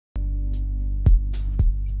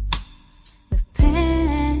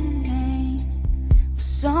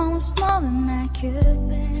almost more than I could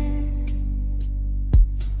bear.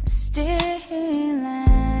 Still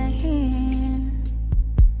I hear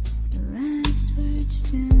the last words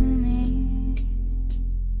to me.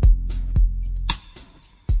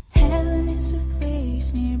 Heaven is a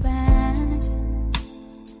place nearby,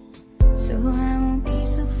 so I won't be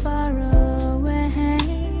so far away.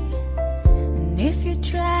 And if you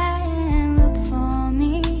try and look for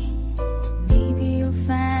me, maybe you'll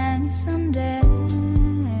find me someday.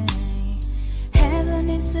 Heaven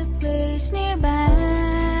is a place nearby,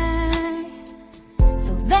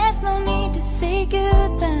 so there's no need to say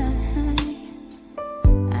goodbye.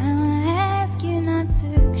 I wanna ask you not to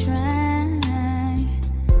cry,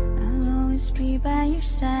 I'll always be by your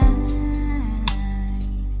side.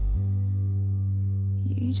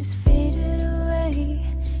 You just faded away,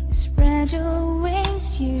 you spread your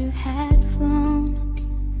wings, you had flown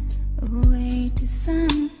away to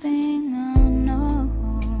something unknown.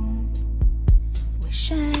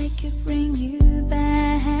 Wish I could bring you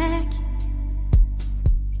back.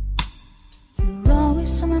 You're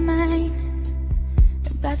always on my mind,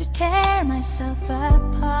 about to tear myself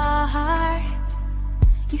apart.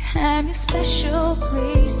 You have your special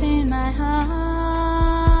place in my heart.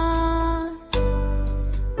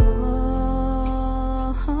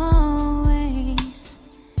 Always,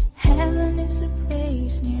 heaven is a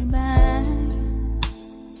place nearby,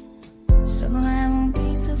 so I won't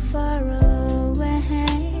be so far away.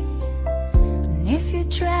 And if you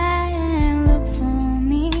try and look for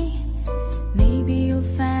me, maybe you'll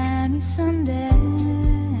find me someday.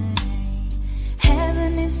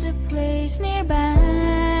 Heaven is a place nearby,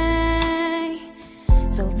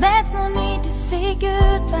 so there's no need to say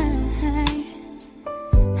goodbye.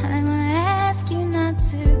 I wanna ask you not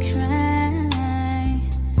to cry,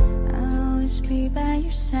 I'll always be by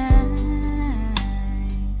your side.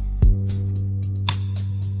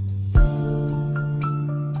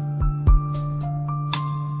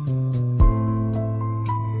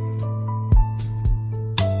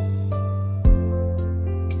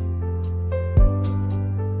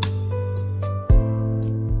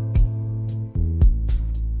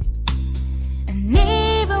 And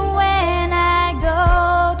even when I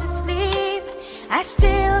go to sleep, I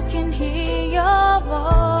still can hear your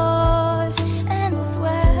voice, and those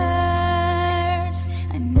words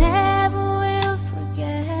I never will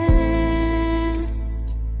forget.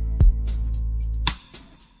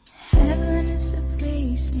 Heaven is a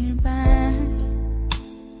place nearby,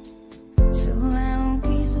 so I won't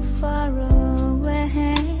be so far away.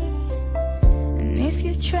 And if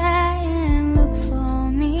you try and look for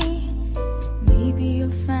me, maybe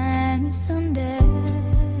you'll find me someday.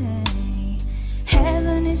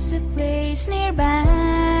 Heaven is a place nearby,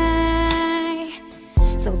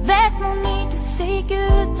 so there's no need to say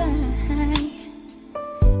goodbye.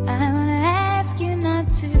 I wanna ask you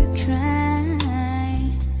not to cry,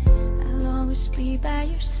 I'll always be by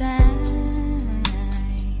your side.